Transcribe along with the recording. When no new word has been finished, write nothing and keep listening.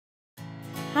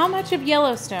How much of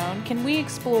Yellowstone can we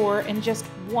explore in just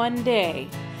one day?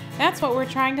 That's what we're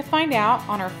trying to find out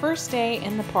on our first day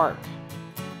in the park.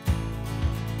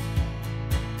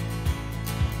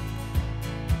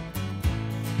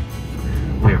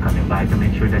 We're coming by to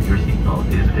make sure that your seatbelt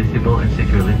is visible and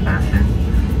securely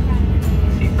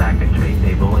fastened. Seat back and tray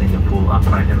table in the full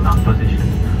upright and locked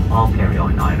position. All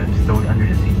carry-on items stored under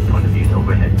the seat for the viewed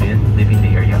overhead bin, leaving the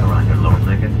area around your lower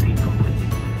leg and feet completely.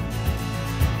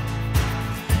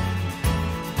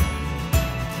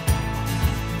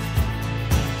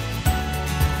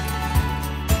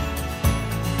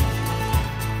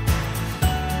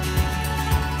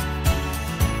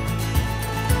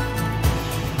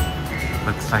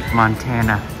 Looks like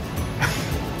Montana.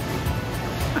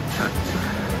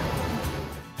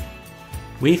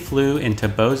 We flew into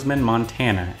Bozeman,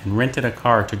 Montana and rented a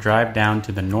car to drive down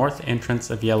to the north entrance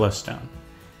of Yellowstone.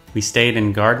 We stayed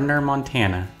in Gardiner,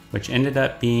 Montana, which ended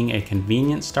up being a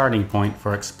convenient starting point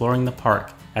for exploring the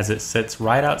park as it sits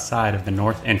right outside of the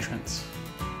north entrance.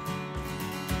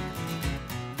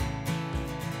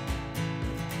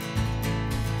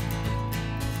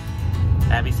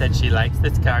 Abbie said she likes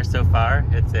this car so far.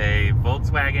 It's a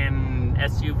Volkswagen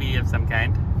SUV of some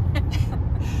kind.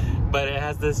 But it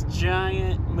has this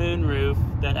giant moonroof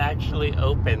that actually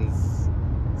opens.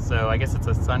 So I guess it's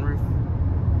a sunroof.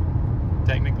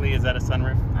 Technically, is that a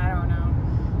sunroof? I don't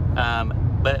know.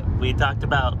 But we talked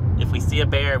about if we see a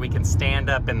bear, we can stand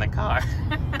up in the car.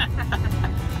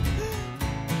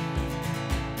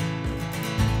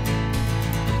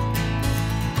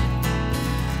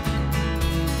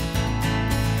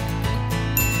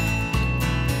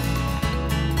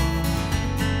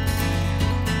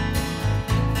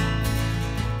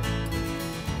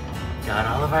 Got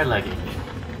all of our luggage.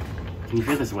 Can you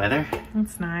feel this weather?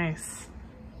 That's nice.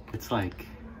 It's like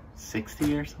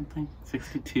 60 or something,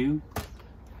 62.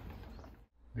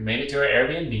 We made it to our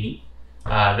Airbnb.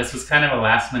 This was kind of a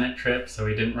last minute trip, so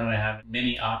we didn't really have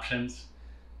many options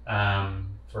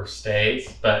for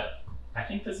stays, but I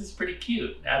think this is pretty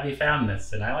cute. Abbie found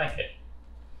this and I like it.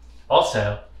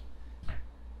 Also,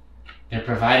 they're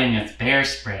providing us bear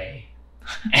spray.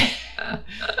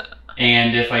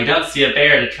 And if I don't see a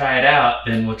bear to try it out,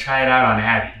 then we'll try it out on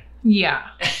Abbie. Yeah.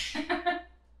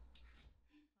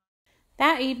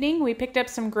 That evening, we picked up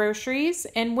some groceries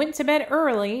and went to bed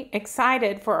early,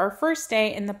 excited for our first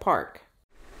day in the park.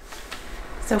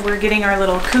 So we're getting our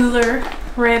little cooler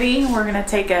ready. We're gonna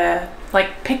take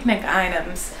picnic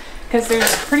items because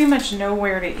there's pretty much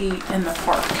nowhere to eat in the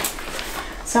park.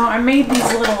 So I made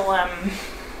these little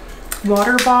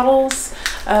water bottles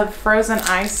of frozen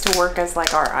ice to work as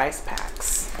like our ice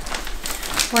packs.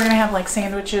 We're gonna have like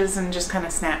sandwiches and just kind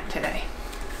of snack today.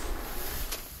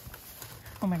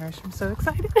 Oh my gosh, I'm so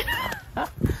excited.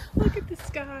 Look at the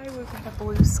sky. We've got a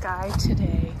blue sky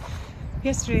today.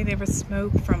 Yesterday there was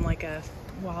smoke from like a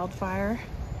wildfire,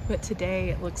 but today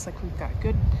it looks like we've got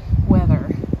good weather.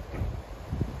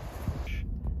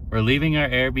 We're leaving our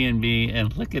Airbnb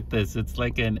and look at this. It's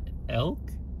like an elk?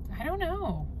 I don't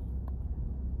know.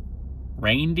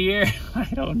 Reindeer? I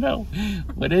don't know.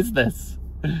 What is this?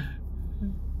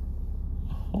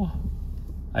 Oh.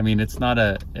 I mean, it's not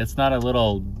a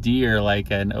little deer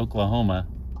like in Oklahoma.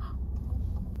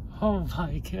 Oh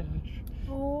my gosh.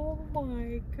 Oh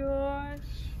my gosh.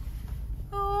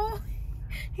 Oh,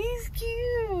 he's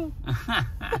cute.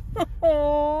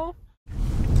 Oh.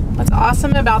 What's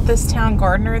awesome about this town,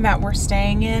 Gardiner, that we're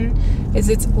staying in is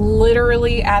it's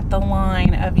literally at the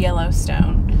line of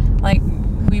Yellowstone. Like,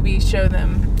 Wiebe, show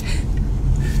them.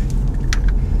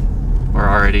 We're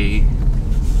already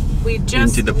We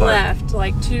just into the park. left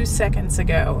like 2 seconds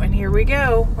ago, and here we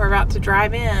go. We're about to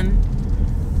drive in.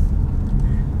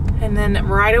 And then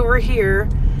right over here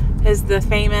is the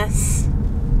famous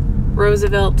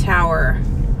Roosevelt Tower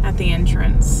at the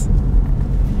entrance.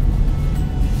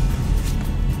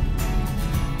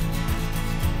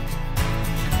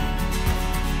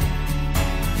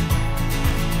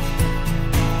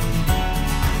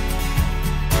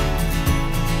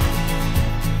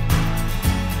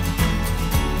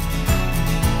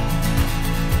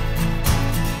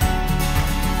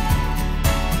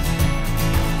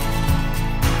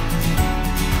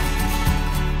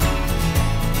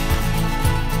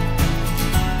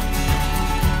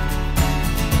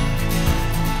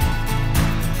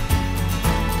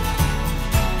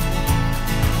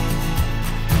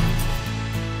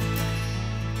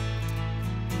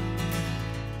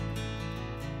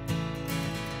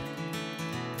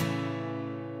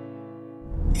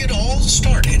 It all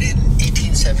started in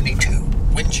 1872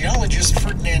 when geologist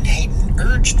Ferdinand Hayden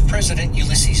urged President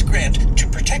Ulysses Grant to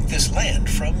protect this land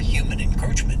from human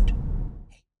encroachment.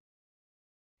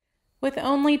 With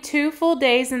only 2 full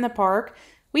days in the park,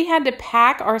 we had to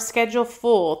pack our schedule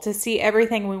full to see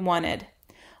everything we wanted.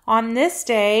 On this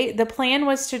day, the plan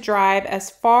was to drive as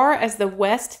far as the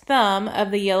west thumb of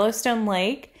the Yellowstone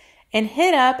Lake and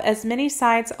hit up as many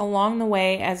sites along the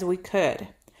way as we could.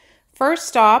 First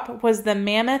stop was the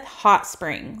Mammoth Hot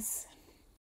Springs.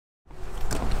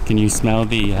 Can you smell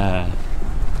the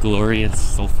glorious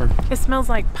sulfur? It smells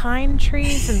like pine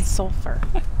trees and sulfur.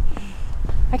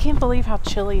 I can't believe how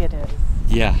chilly it is.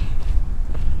 Yeah.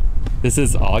 This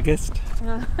is August.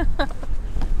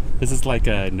 This is like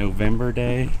a November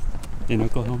day in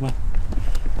Oklahoma.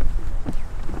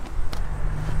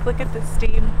 Look at the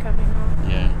steam coming off.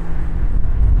 Yeah.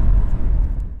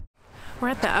 We're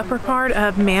at the upper part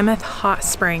of Mammoth Hot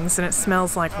Springs and it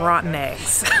smells like rotten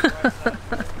eggs.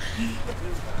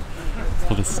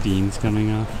 All the steam's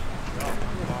coming off.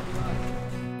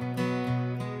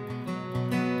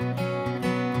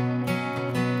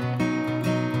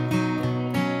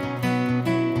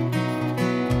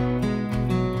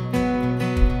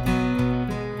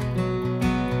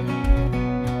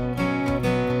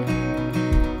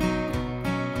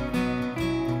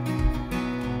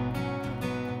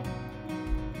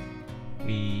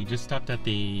 We just stopped at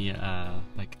the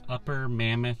like Upper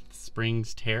Mammoth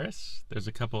Springs Terrace. There's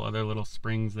a couple other little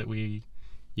springs that you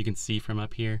can see from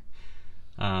up here.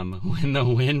 When the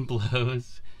wind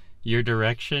blows your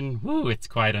direction, woo, it's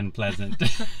quite unpleasant.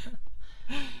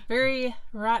 Very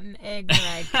rotten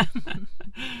egg-like.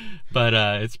 But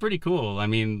it's pretty cool. I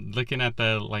mean, looking at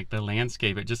the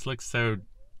landscape, it just looks so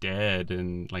dead,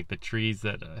 and like the trees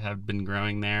that have been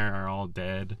growing there are all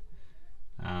dead.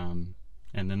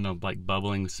 And then the like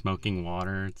bubbling, smoking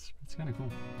water. It's kind of cool.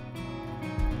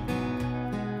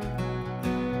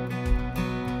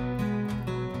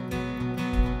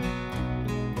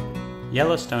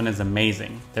 Yellowstone is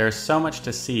amazing. There is so much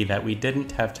to see that we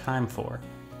didn't have time for.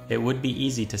 It would be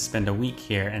easy to spend a week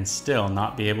here and still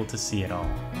not be able to see it all.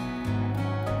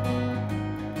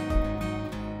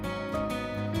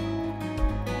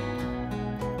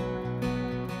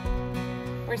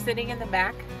 We're sitting in the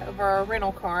back of our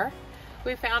rental car.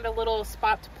 We found a little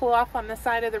spot to pull off on the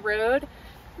side of the road.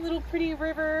 A little pretty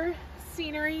river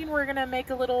scenery, and we're gonna make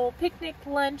a little picnic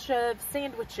lunch of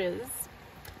sandwiches.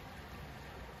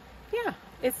 Yeah,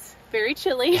 it's very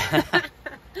chilly.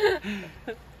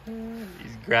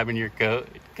 He's grabbing your coat,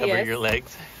 covering your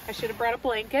legs. I should have brought a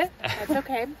blanket. That's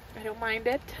okay. I don't mind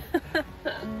it.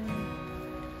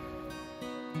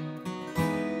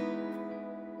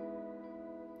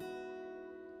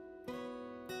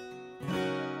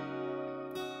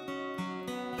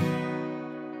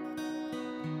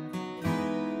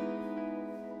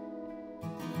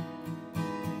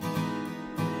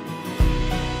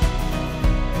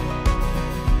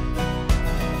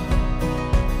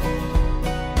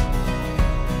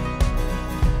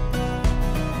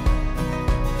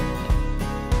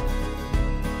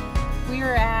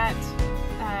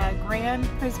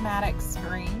 Prismatic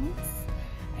Springs,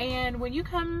 and when you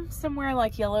come somewhere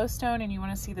like Yellowstone and you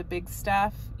want to see the big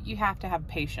stuff, you have to have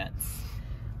patience.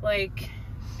 Like,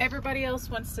 everybody else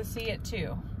wants to see it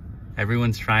too.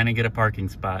 Everyone's trying to get a parking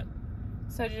spot.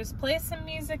 So just play some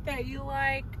music that you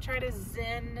like, try to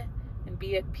zen and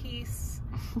be at peace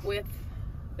with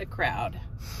the crowd.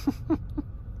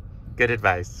 Good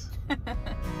advice.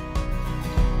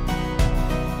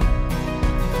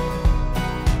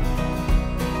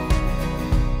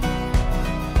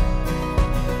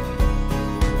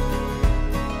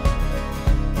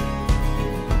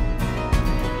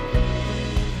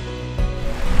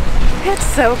 It's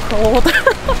so cold.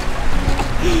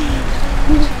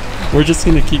 We're just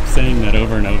gonna keep saying that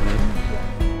over and over.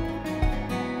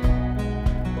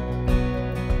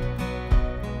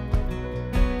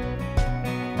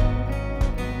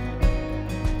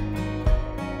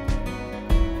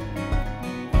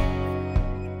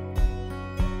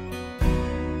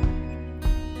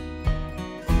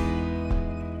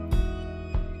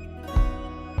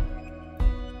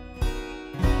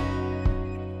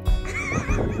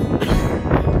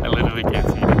 I literally can't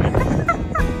see anything.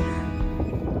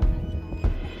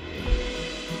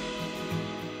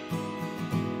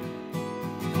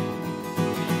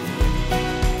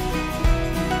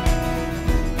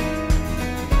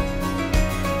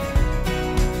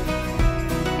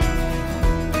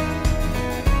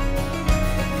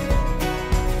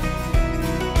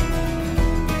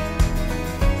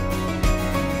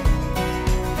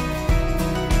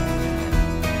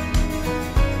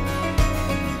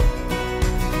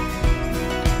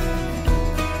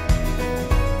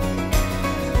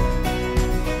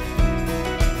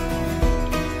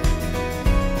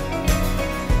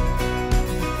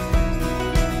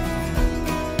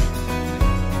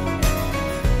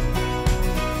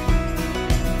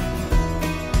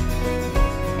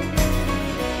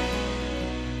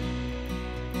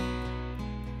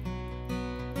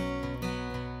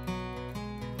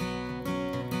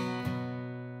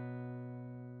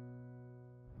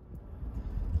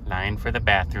 line for the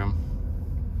bathroom.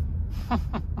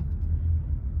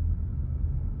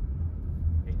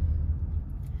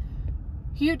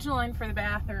 Huge line for the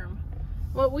bathroom.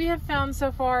 What we have found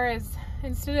so far is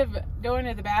instead of going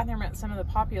to the bathroom at some of the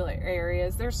popular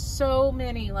areas, there's so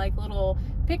many like little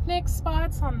picnic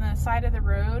spots on the side of the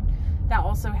road that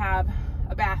also have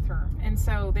a bathroom. And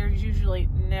so there's usually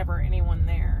never anyone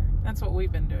there. That's what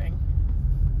we've been doing.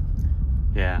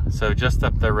 Yeah, so just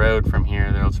up the road from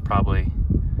here, there's probably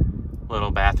a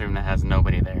little bathroom that has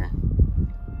nobody there.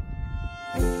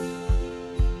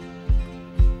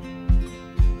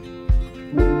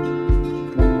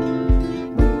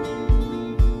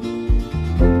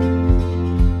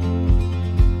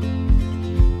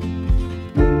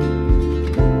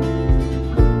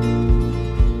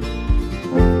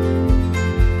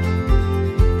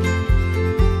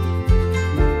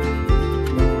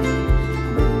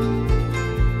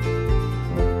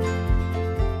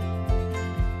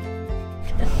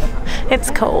 It's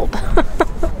cold.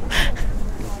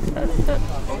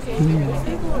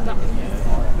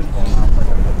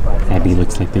 Abbie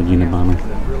looks like the Unabomber.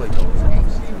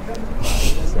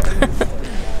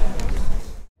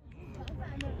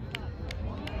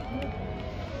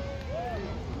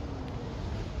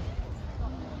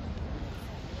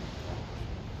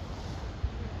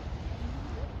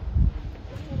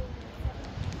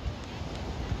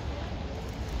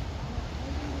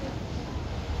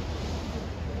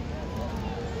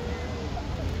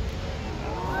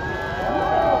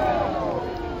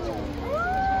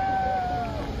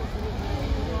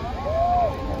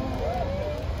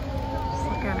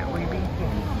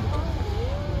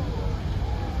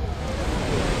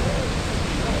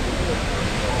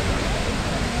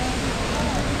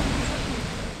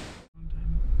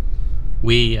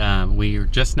 We're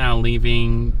just now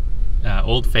leaving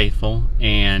Old Faithful,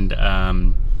 and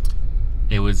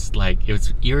it was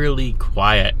eerily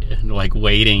quiet, like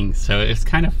waiting. So it was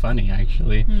kind of funny,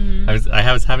 actually.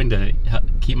 I was having to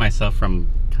keep myself from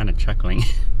kind of chuckling.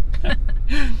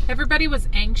 Everybody was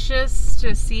anxious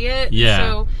to see it. Yeah.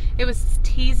 So it was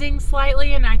teasing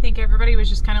slightly, and I think everybody was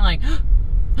just kind of like,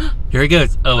 here he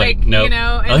goes. Oh, like, wait, no. You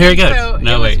know, Oh, here he goes. So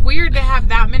no, it was wait. weird to have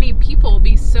that many people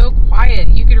be so quiet.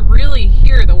 You could really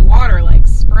hear the water like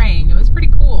spraying. It was pretty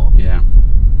cool. Yeah.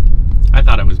 I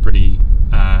thought it was pretty,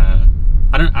 I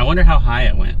wonder how high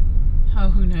it went. Oh,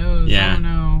 who knows? Yeah. I don't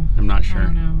know. I'm not sure. I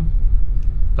don't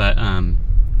know.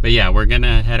 But yeah, we're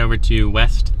gonna head over to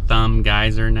West Thumb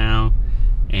Geyser now,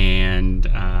 and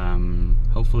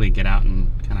hopefully get out and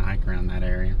kind of hike around that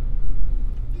area.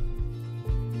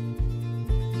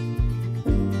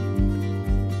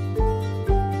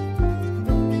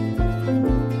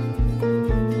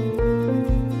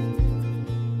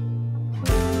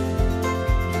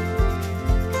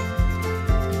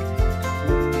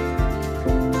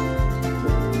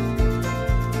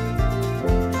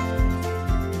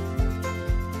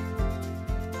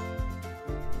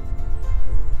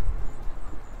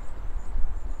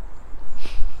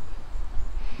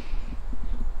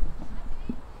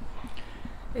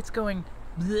 It's going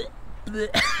bleh, bleh.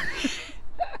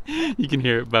 You can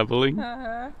hear it bubbling.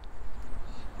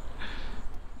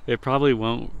 It probably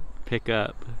won't pick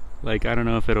up. Like, I don't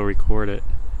know if it'll record it.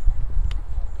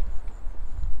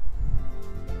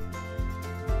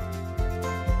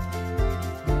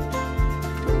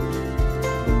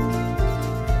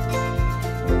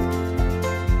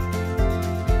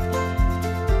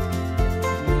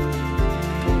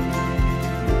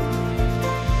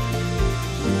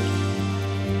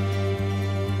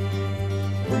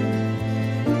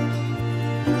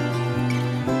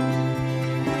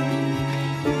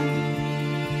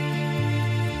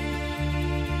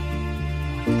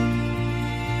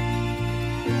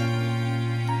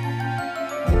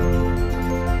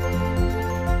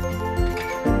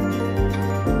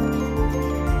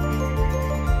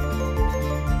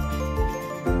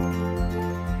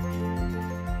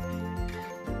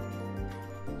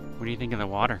 What do you think of the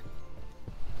water?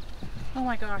 Oh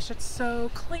my gosh, it's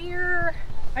so clear.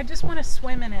 I just want to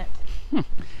swim in it.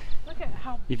 Look at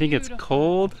how You think beautiful. it's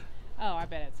cold? Oh, I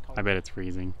bet it's cold. I bet it's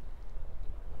freezing.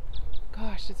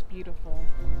 Gosh, it's beautiful.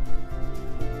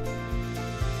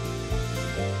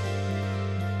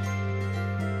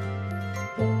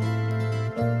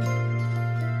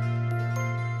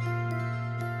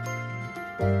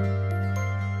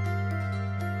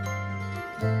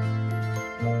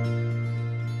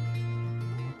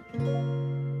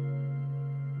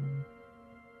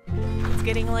 It's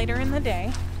getting later in the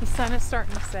day. The sun is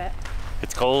starting to set.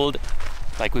 It's cold,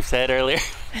 like we've said earlier.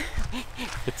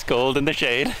 It's cold in the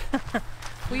shade.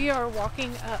 We are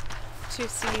walking up to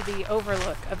see the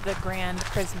overlook of the Grand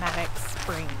Prismatic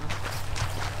Spring.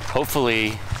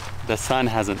 Hopefully the sun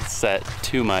hasn't set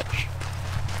too much,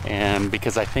 and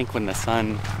because I think when the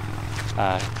sun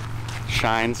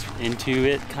shines into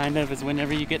it kind of is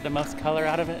whenever you get the most color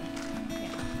out of it.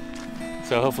 Yeah.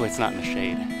 So hopefully it's not in the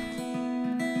shade.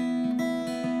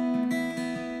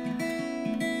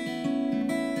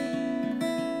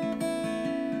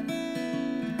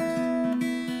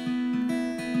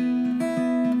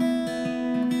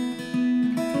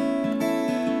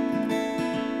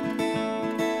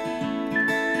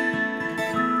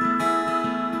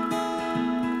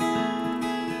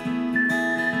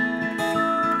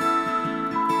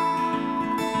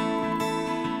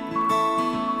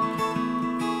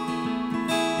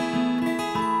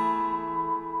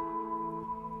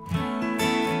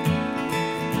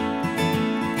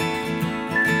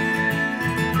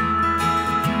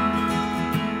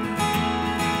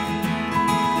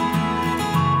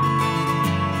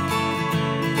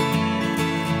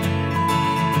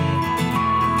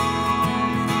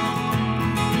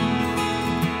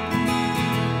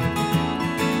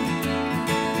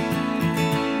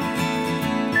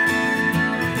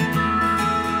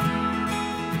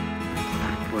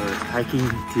 Hiking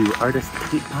to Artists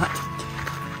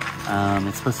Paintpots.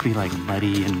 It's supposed to be like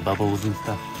muddy and bubbles and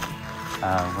stuff.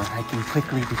 We're hiking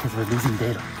quickly because we're losing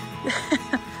daylight.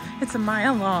 It's a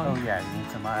mile long. Oh yeah,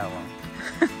 it's a mile long.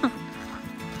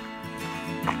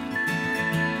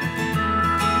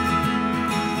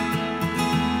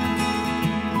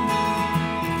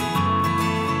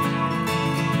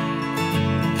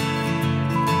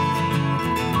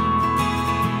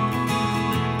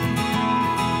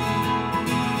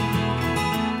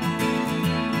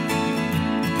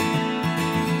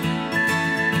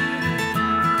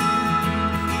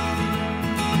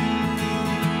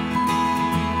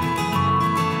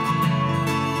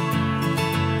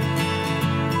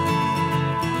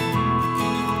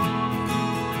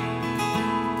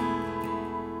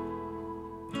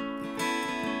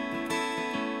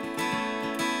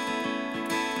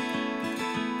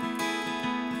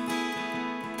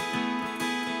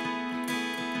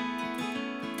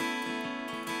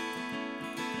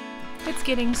 It's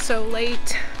getting so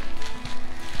late.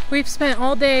 We've spent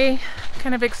all day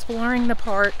kind of exploring the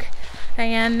park,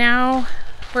 and now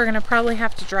we're gonna probably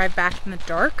have to drive back in the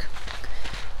dark.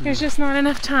 There's just not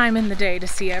enough time in the day to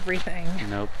see everything.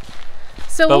 Nope.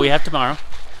 So but we have tomorrow.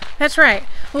 That's right.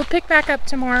 We'll pick back up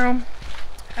tomorrow,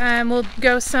 and we'll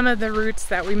go some of the routes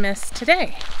that we missed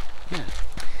today. Yeah.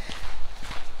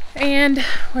 And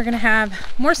we're gonna have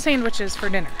more sandwiches for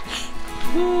dinner.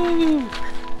 Woo!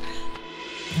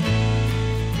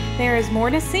 There is more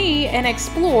to see and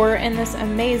explore in this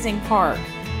amazing park.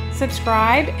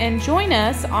 Subscribe and join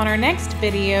us on our next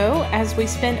video as we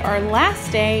spend our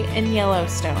last day in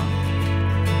Yellowstone.